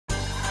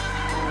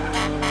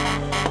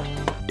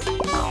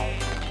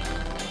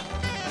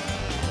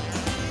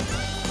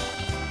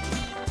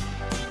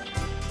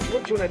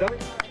your name, darling?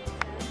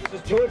 This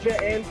is Georgia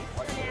and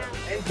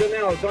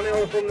Donnell.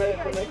 Donnell from the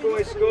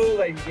Hikuai School.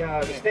 They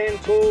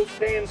stand tall,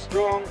 stand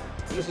strong.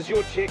 And this is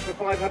your cheque for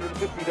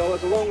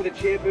 $550, along with the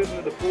chairperson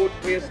of the board,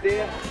 Claire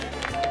Stair.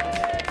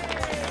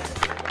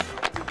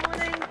 Good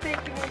morning.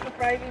 Thank you all for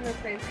braving this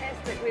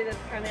fantastic weather to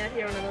come out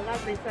here on a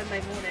lovely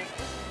Sunday morning.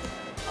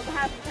 On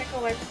behalf of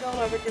Hikuai School,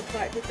 I would just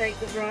like to thank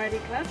the Variety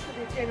Club for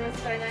their generous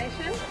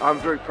donation. I'm a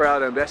very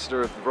proud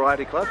ambassador of the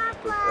Variety Club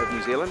of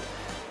New Zealand,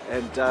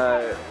 and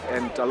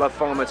I love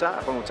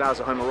whangamata. Whangamata is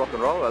a home of rock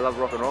and roll. I love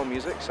rock and roll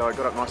music, so I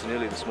got up nice and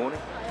early this morning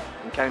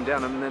and came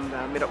down and then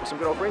met up with some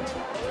good old friends.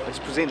 It's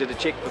presented a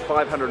cheque for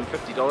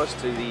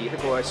 $550 to the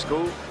Hikuai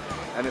School,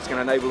 and it's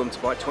going to enable them to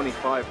buy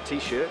 25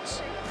 t-shirts,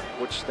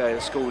 which the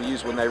school will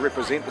use when they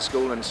represent the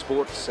school in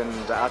sports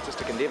and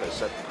artistic endeavours.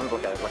 So kind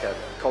of like a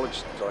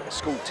college, like a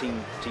school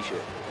team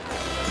t-shirt.